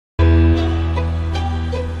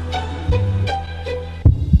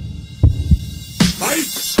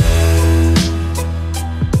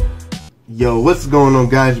Yo, what's going on,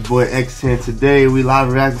 guys? Your boy X here. Today we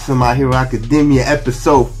live reacting to My Hero Academia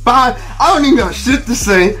episode 5. I don't even got shit to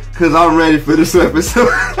say because I'm ready for this episode.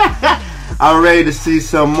 I'm ready to see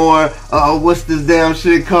some more. What's this damn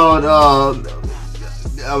shit called?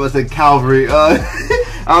 I was at Calvary.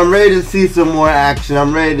 I'm ready to see some more action.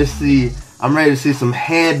 I'm ready to see some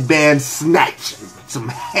headband snatching, some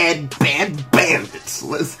headband bandits.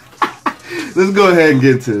 Let's go ahead and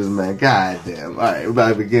get into this, man. God damn. Alright, we're about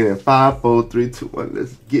to begin in 5, 4, 3, 2, 1.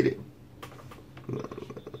 Let's get it.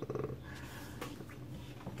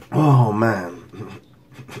 Oh, man.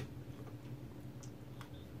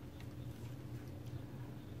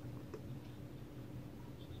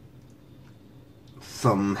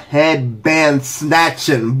 Some headband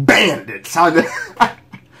snatching bandits.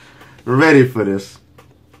 Ready for this.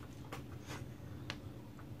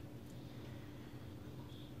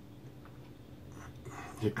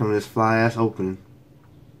 Here comes this fly ass opening.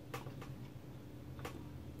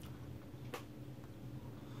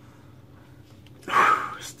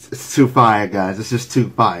 It's too fire, guys. It's just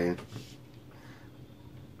too fire.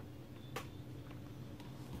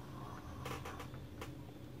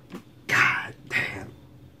 God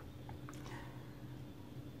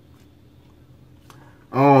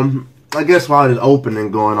damn. I guess while this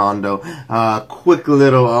opening going on though, quick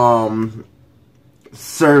little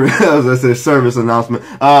service announcement.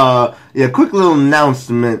 Yeah, quick little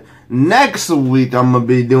announcement. Next week I'm gonna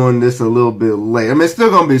be doing this a little bit late. I mean, it's still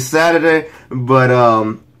gonna be Saturday, but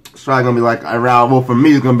it's probably gonna be like around. Well, for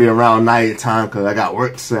me, it's gonna be around night time because I got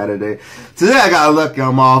work Saturday. Today I got lucky,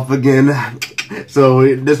 I'm off again.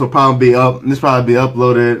 So this will probably be up. This probably be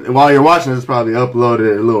uploaded while you're watching. This probably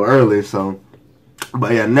uploaded a little early. So,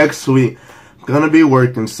 but yeah, next week. Gonna be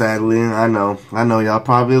working, sadly. I know y'all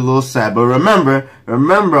probably a little sad, but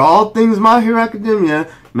remember, all things My Hero Academia.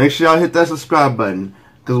 Make sure y'all hit that subscribe button,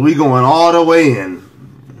 cause we going all the way in.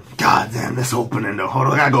 God damn, this opening though. Hold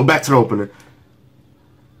on, I gotta go back to the opening.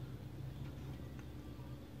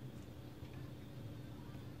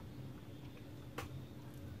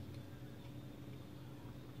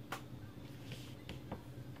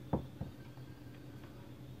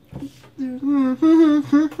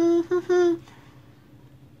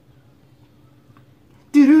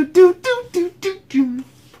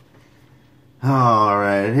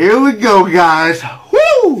 Alright, here we go, guys.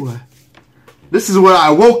 Woo! This is what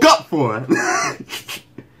I woke up for.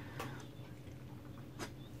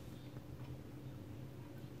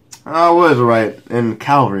 I was right in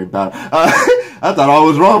Calvary Battle. I thought I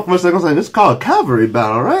was wrong for a second. I was like, this is called Calvary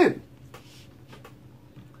Battle, right?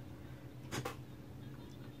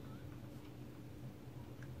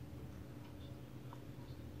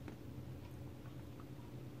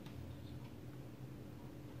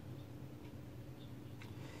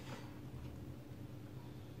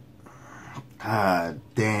 God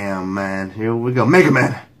damn, man. Here we go. Mega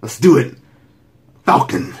Man. Let's do it.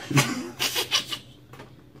 Falcon.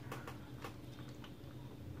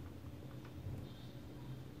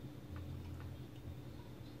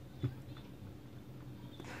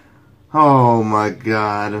 Oh my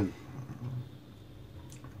God.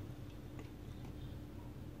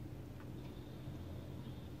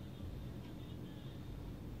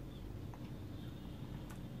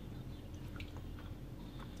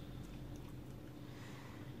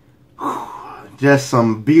 Just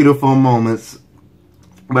some beautiful moments,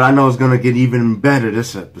 but I know it's gonna get even better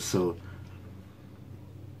this episode.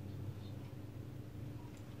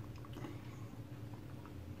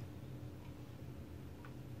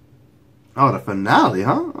 Oh, the finale,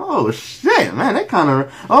 huh? Oh shit, man, they kind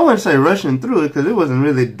of, I wouldn't say rushing through it because it wasn't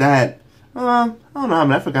really that, I don't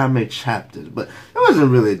know, I forgot how many chapters, but it wasn't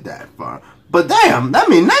really that far. But damn, that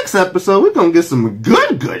means next episode we're gonna get some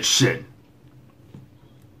good shit.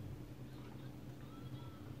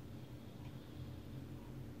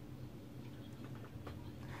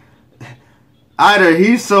 Either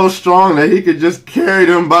he's so strong that he could just carry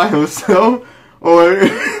them by himself, or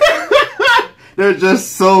they're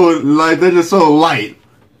just so light.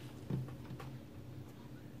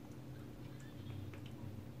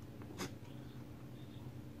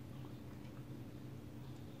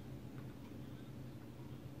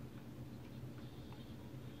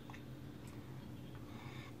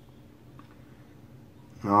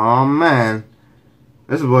 Oh man,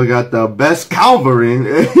 this boy got the best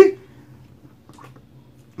cavalry.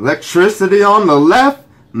 Electricity on the left,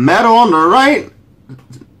 metal on the right,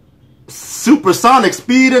 supersonic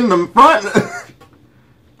speed in the front.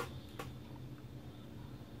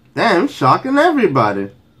 Damn, shocking everybody.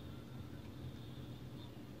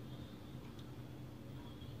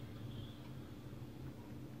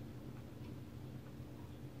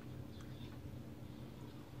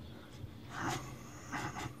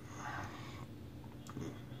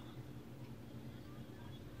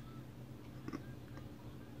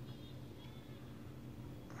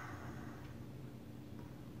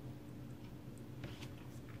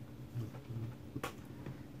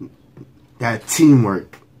 That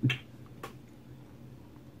teamwork.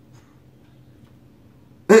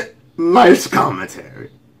 Nice commentary.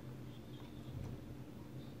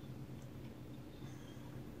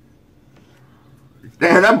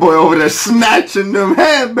 Damn, that boy over there snatching them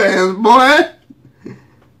headbands, boy.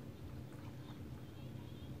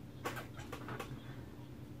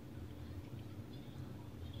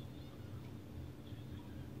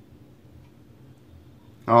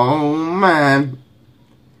 Oh, man.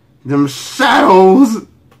 Them shadows.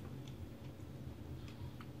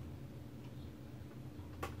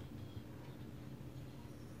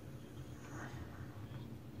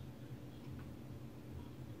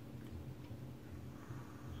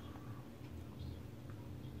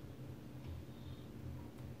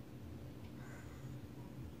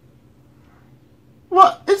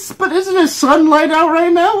 What? But isn't it sunlight out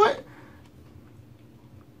right now? What?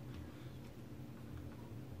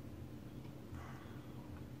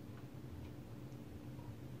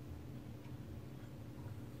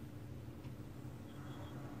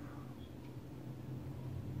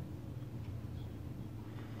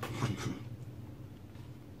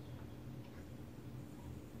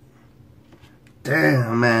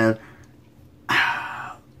 Damn, man.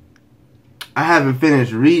 I haven't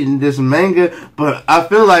finished reading this manga, but I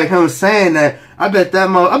feel like him saying that, I bet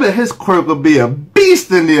his quirk would be a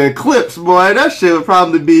beast in the eclipse, boy. That shit would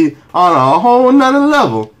probably be on a whole nother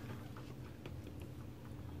level.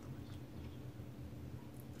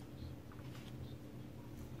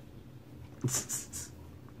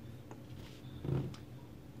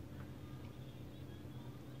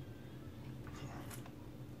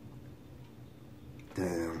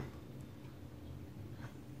 Damn.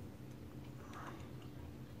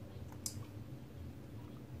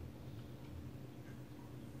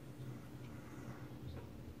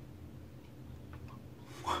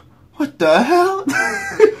 What the hell?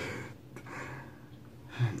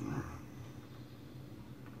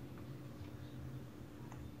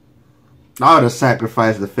 I would have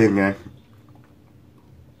sacrificed the finger.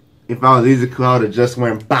 If I was Izuku, I would have just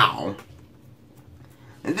went bow.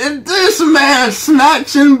 And then this man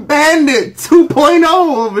snatching Bandit 2.0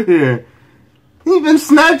 over here. He been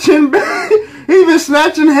snatching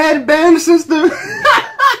headbands since the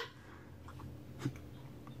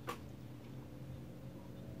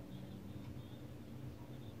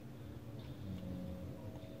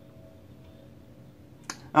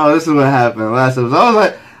Oh, this is what happened last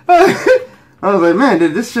episode. I was like, man,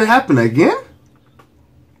 did this shit happen again?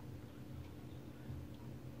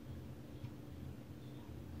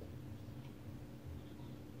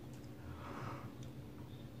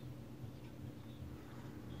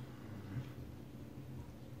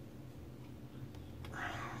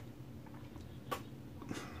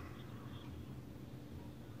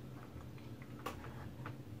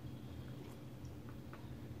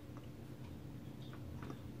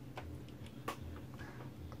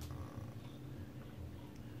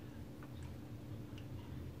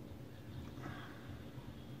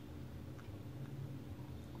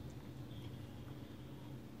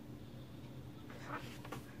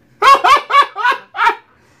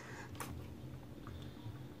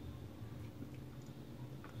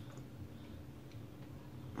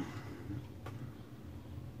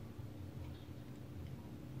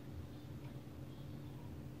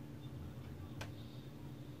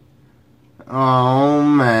 Oh,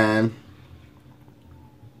 man.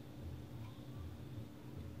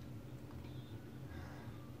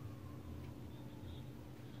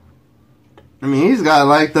 I mean, he's got,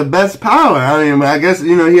 like, the best power. I mean, I guess,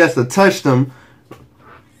 you know, he has to touch them.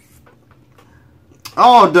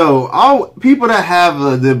 Although, all people that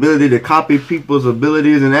have the ability to copy people's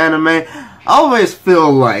abilities in anime, I always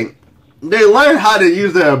feel like they learn how to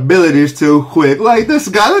use their abilities too quick. Like, this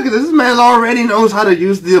guy, look at this man already knows how to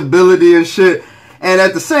use the ability and shit. And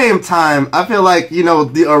at the same time, I feel like, you know,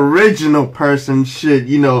 the original person should,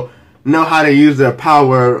 you know how to use their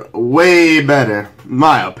power way better, in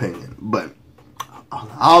my opinion. But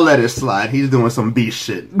I'll let it slide. He's doing some beast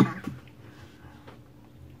shit.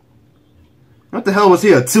 What the hell was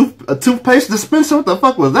he? A toothpaste dispenser? What the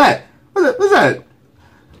fuck was that? What's that?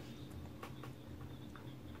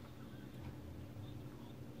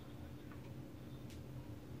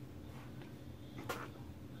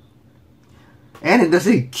 And does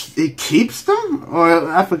he keeps them?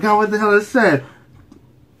 Or I forgot what the hell it said.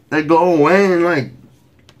 They go away in like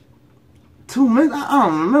 2 minutes. I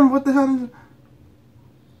don't remember what the hell.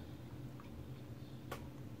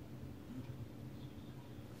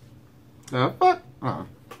 The fuck? Oh.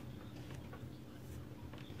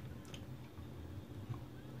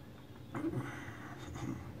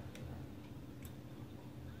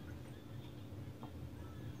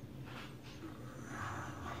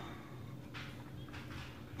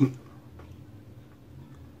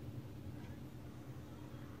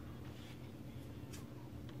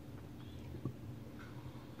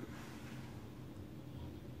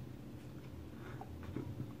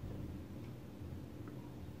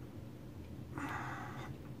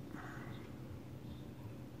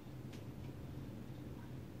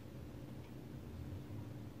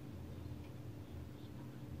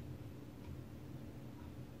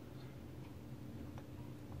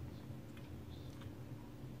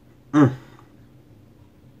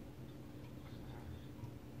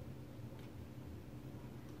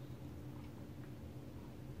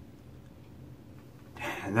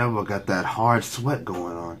 And that boy got that hard sweat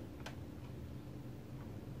going on.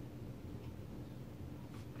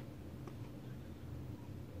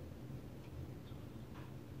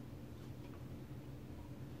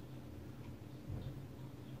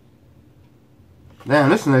 Damn,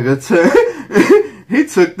 this nigga took he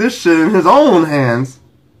took this shit in his own hands.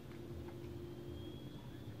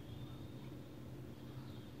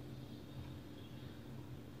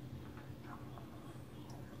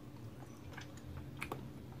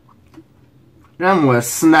 Them was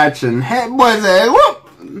snatching head boys say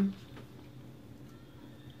whoop.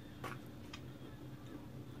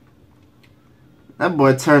 That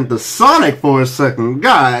boy turned to Sonic for a second.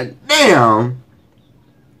 God damn.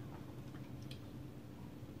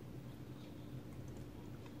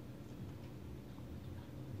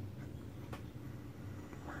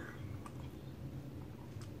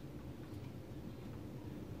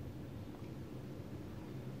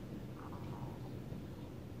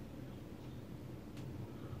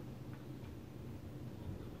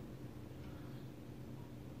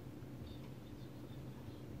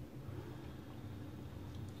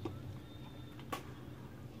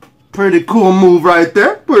 Pretty cool move right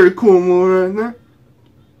there. Pretty cool move right there.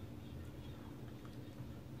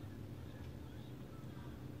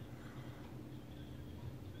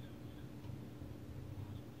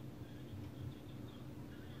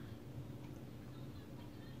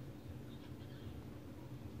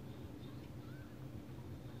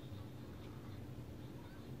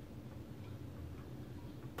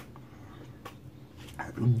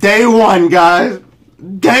 Day one, guys.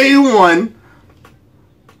 Day one.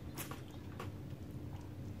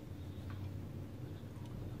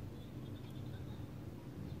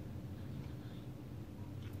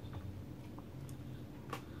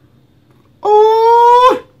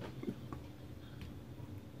 Oh!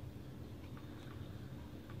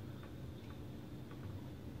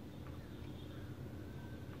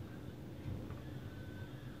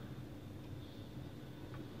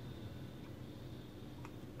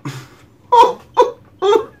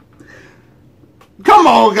 Come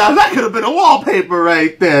on, guys. That could have been a wallpaper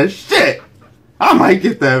right there. Shit. I might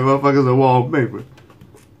get that motherfucker as a wallpaper.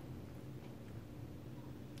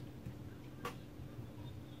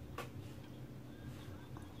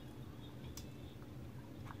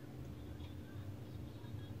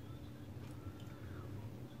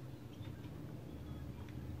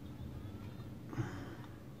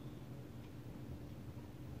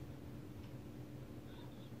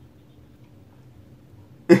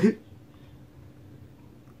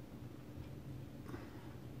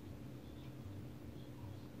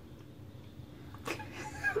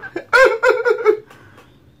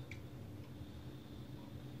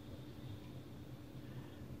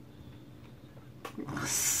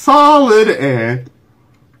 Solid air.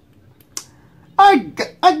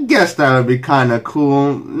 I guess that would be kind of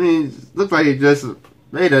cool. I mean, looks like he just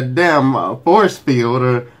made a damn force field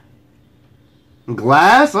or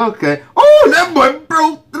glass. Okay. Oh, that boy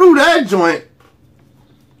broke through that joint.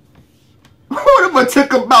 Oh, that boy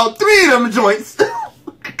took about 3 of them joints.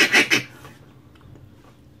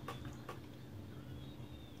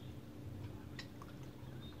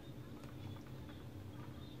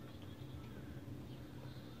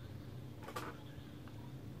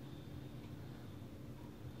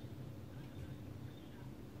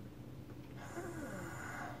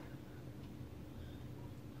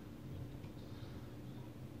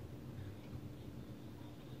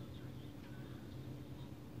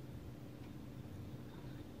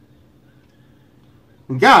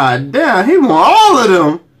 God damn, he won all of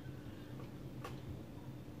them.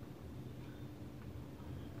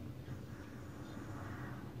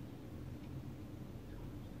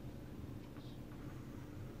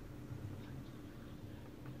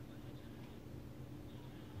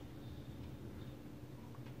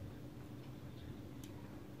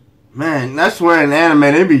 Man, that's where in anime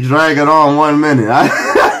they be dragging on 1 minute.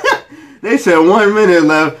 They said 1 minute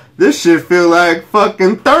left. This shit feel like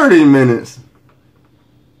fucking 30 minutes.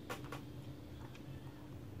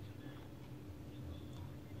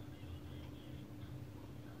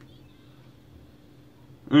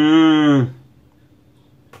 Mmm.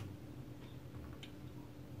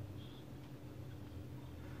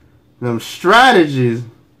 Them strategies.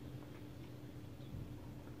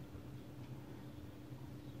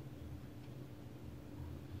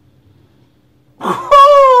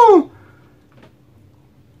 Woo!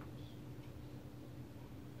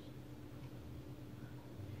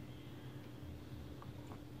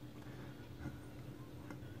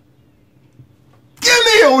 Give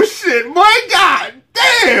me your shit, boy. God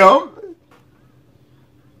damn.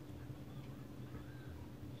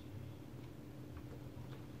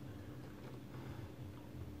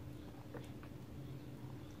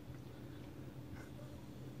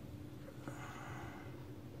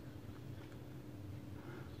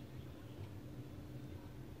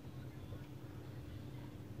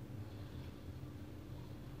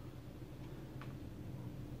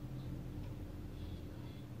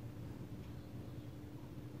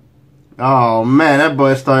 Oh man, that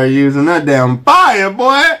boy started using that damn fire,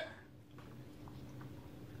 boy.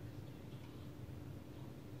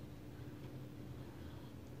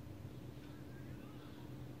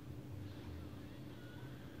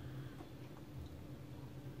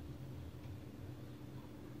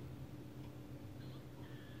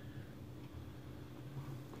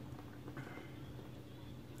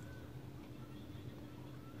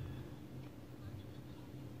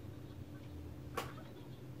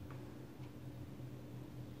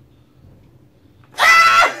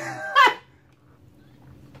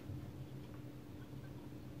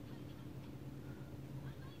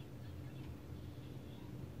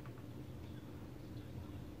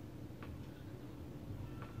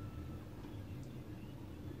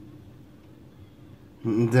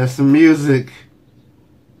 There's some music.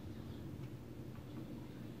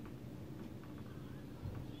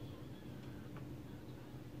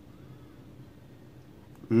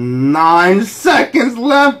 Nine seconds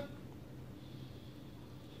left.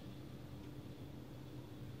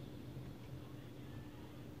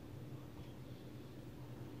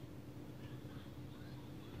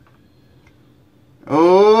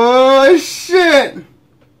 Oh shit.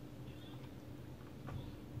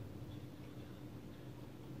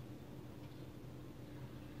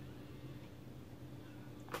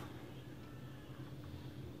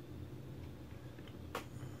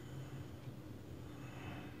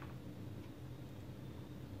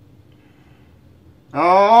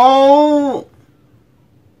 Oh.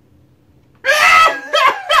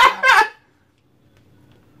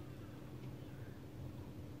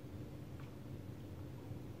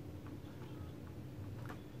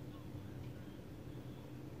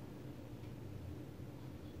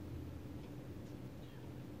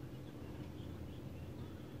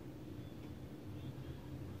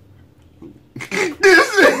 This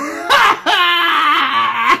is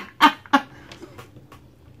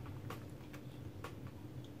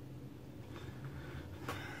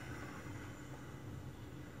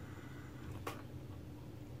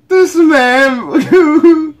this man.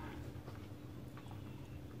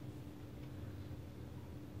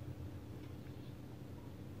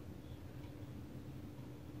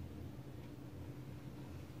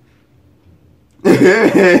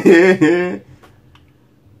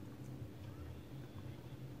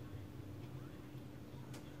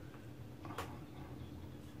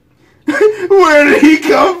 Where did he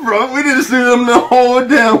come from? We didn't see him the whole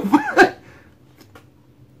damn fight.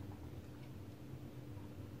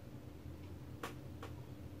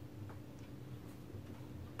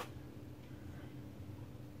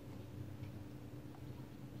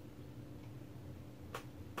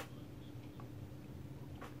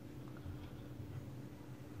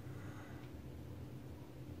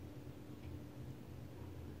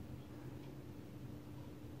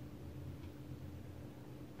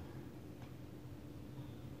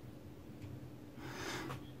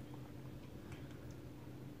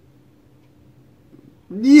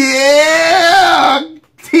 Yeah!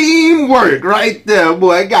 Teamwork right there,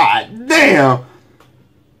 boy. God damn.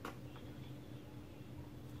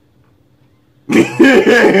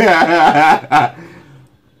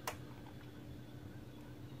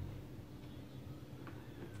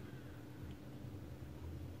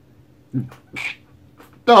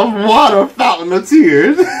 The water fountain of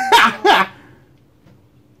tears.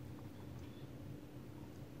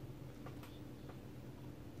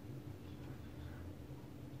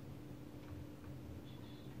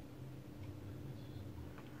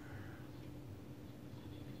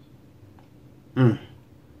 Mm.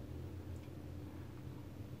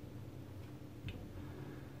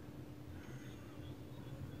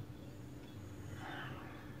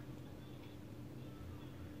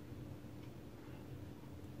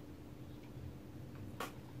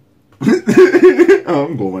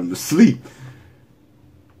 I'm going to sleep.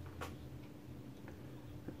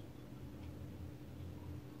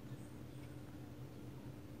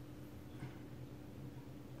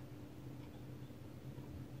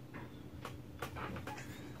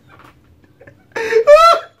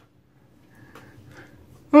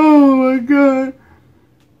 Oh my God.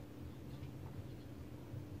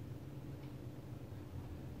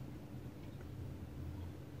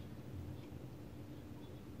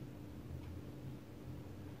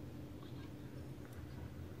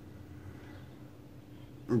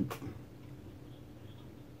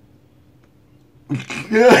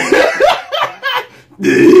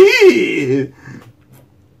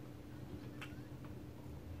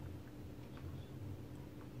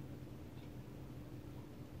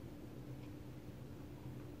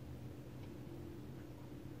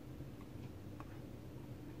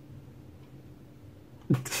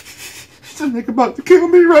 This nigga about to kill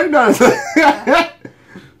me right now.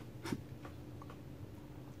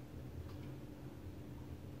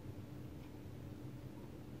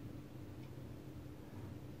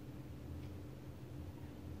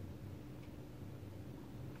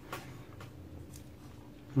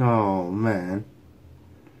 Oh man.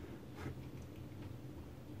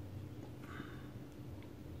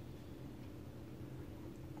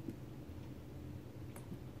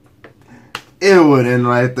 It would end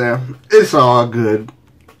right there. It's all good.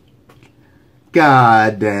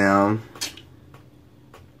 God damn.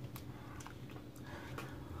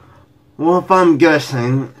 Well, if I'm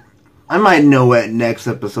guessing, I might know what next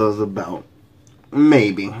episode's about.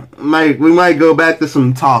 Maybe. We might go back to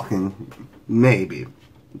some talking. Maybe.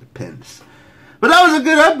 Depends. But that was a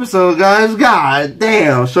good episode, guys. God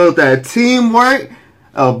damn. Showed that teamwork,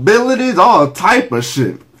 abilities, all type of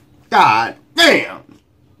shit. God damn.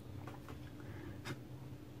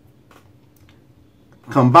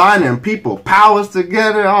 Combining people powers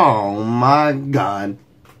together. Oh my God.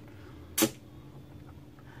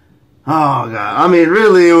 Oh God. I mean,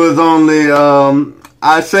 really it was only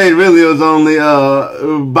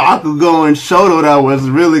Bakugo and Shoto that was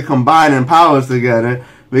really combining powers together,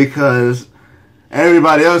 because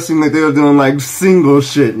everybody else seemed like they were doing like single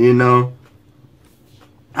shit, you know.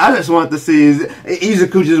 I just want to see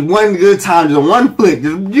Izuku just one good time, just one flick,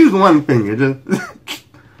 just use one finger, just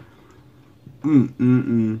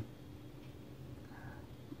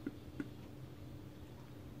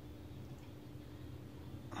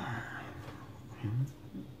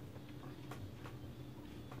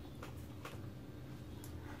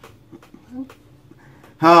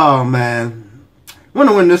Oh man,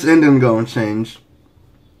 wonder when this ending gonna change.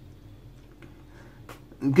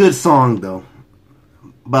 Good song though,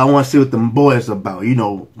 but I want to see what them boys about. You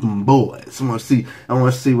know, them boys. I want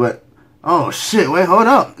to see what. Oh shit! Wait, hold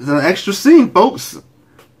up. There's an extra scene, folks.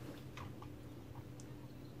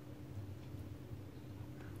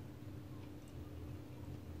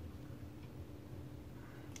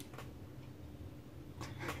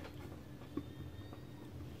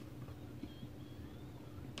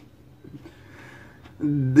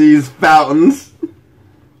 These fountains.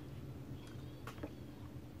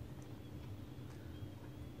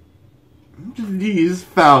 These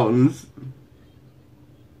fountains.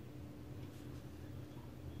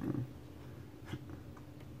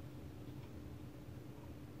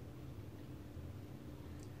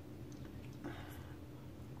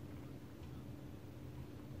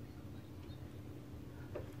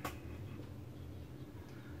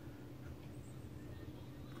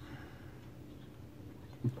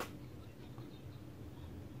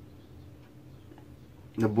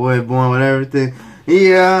 The boy born with everything.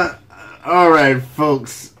 Yeah. Alright,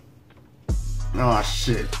 folks. Oh,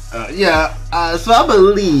 shit. So I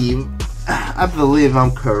believe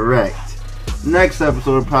I'm correct. Next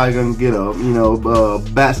episode, we're probably gonna get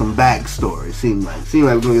some backstory. Seem like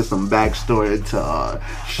we're gonna get some backstory to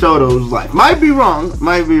Shoto's life. Might be wrong,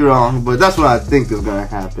 but that's what I think is gonna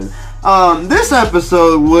happen. This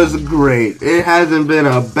episode was great. It hasn't been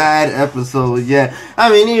a bad episode yet.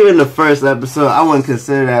 I mean, even the first episode, I wouldn't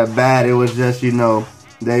consider that bad. It was just,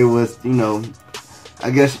 they was, I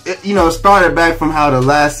guess, started back from how the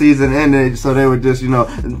last season ended, so they were just,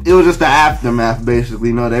 it was just the aftermath,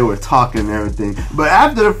 basically, they were talking and everything. But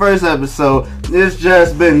after the first episode, it's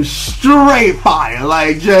just been straight fire,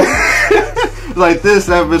 like, just, like this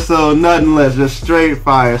episode, nothing less, just straight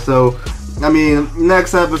fire. So, I mean,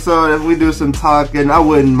 next episode, if we do some talking, I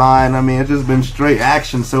wouldn't mind. I mean, it's just been straight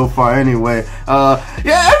action so far anyway.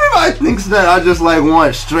 Yeah, everybody thinks that I just, like,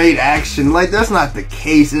 want straight action. Like, that's not the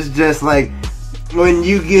case. It's just, like, when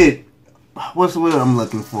you get, what's the word I'm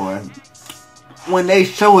looking for? when they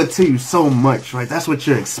show it to you so much, right, that's what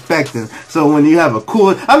you're expecting. So when you have a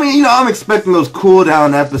cool, I mean, you know, I'm expecting those cool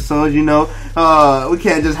down episodes, you know. We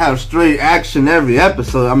can't just have straight action every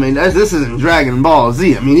episode. I mean, this isn't Dragon Ball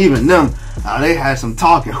Z. I mean, even them, they had some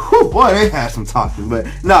talking. Whew, boy, they had some talking. But,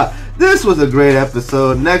 nah, this was a great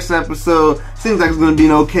episode. Next episode, seems like it's going to be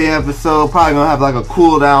an okay episode. Probably going to have like a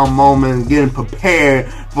cool down moment, getting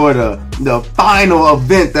prepared for the final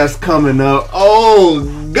event that's coming up.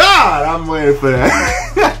 Oh, God, I'm waiting for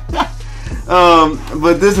that.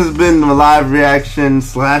 But this has been the live reaction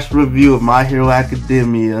 / review of My Hero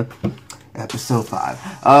Academia Episode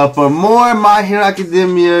 5. For more My Hero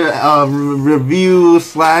Academia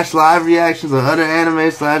reviews / live reactions or other anime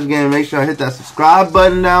 / game, make sure I hit that subscribe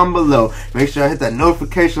button down below. Make sure I hit that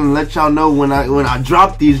notification and let y'all know when I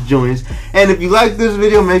drop these joints. And if you like this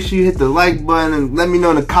video, make sure you hit the like button and let me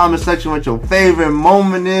know in the comment section what your favorite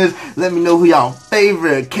moment is. Let me know who y'all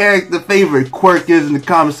favorite character, favorite quirk is in the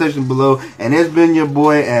comment section below. And it's been your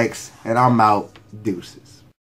boy X, and I'm out. Deuces.